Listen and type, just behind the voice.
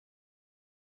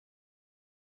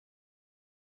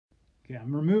Okay,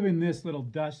 I'm removing this little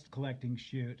dust collecting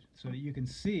chute so that you can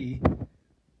see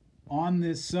on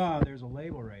this saw there's a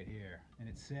label right here, and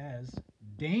it says,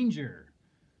 "Danger!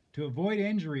 To avoid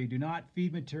injury, do not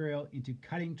feed material into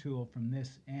cutting tool from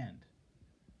this end."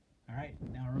 All right,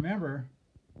 now remember,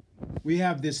 we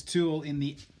have this tool in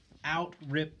the out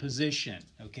rip position,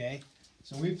 okay?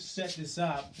 So we've set this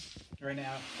up right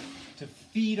now to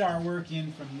feed our work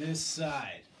in from this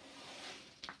side.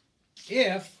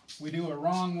 If we do a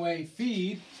wrong way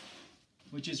feed,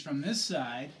 which is from this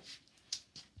side,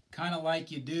 kind of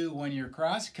like you do when you're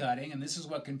cross-cutting, and this is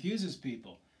what confuses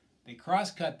people. They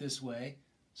cross-cut this way,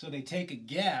 so they take a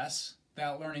guess,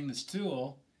 without learning this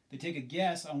tool, they take a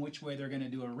guess on which way they're going to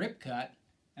do a rip cut,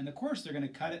 and of course they're going to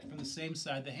cut it from the same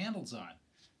side the handle's on.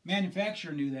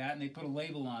 Manufacturer knew that, and they put a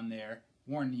label on there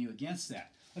warning you against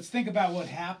that. Let's think about what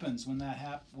happens when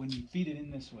when you feed it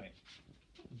in this way.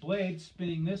 The blade's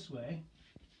spinning this way,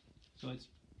 so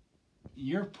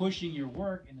you're pushing your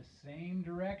work in the same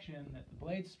direction that the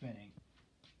blade's spinning.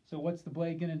 So what's the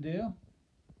blade going to do?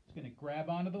 It's going to grab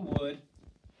onto the wood,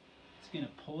 it's going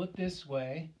to pull it this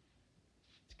way,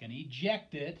 it's going to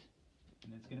eject it,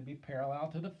 and it's going to be parallel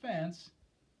to the fence.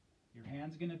 Your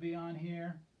hand's going to be on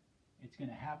here. It's going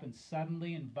to happen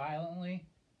suddenly and violently,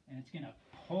 and it's going to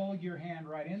pull your hand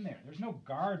right in there. There's no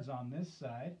guards on this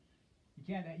side.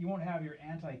 You won't have your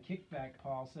anti-kickback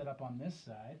pawl set up on this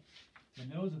side. The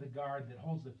nose of the guard that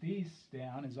holds the piece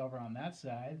down is over on that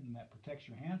side, and that protects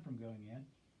your hand from going in.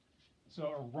 So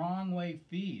a wrong way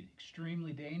feed,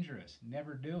 extremely dangerous.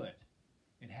 Never do it.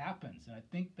 It happens, and I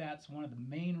think that's one of the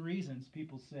main reasons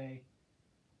people say,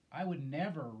 I would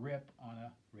never rip on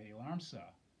a radial arm saw.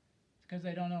 It's because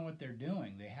they don't know what they're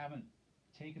doing. They haven't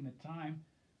taken the time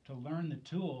to learn the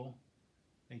tool.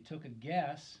 They took a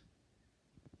guess.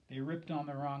 They ripped on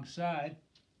the wrong side.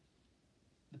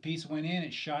 The piece went in,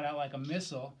 it shot out like a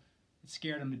missile. It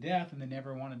scared them to death, and they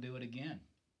never want to do it again.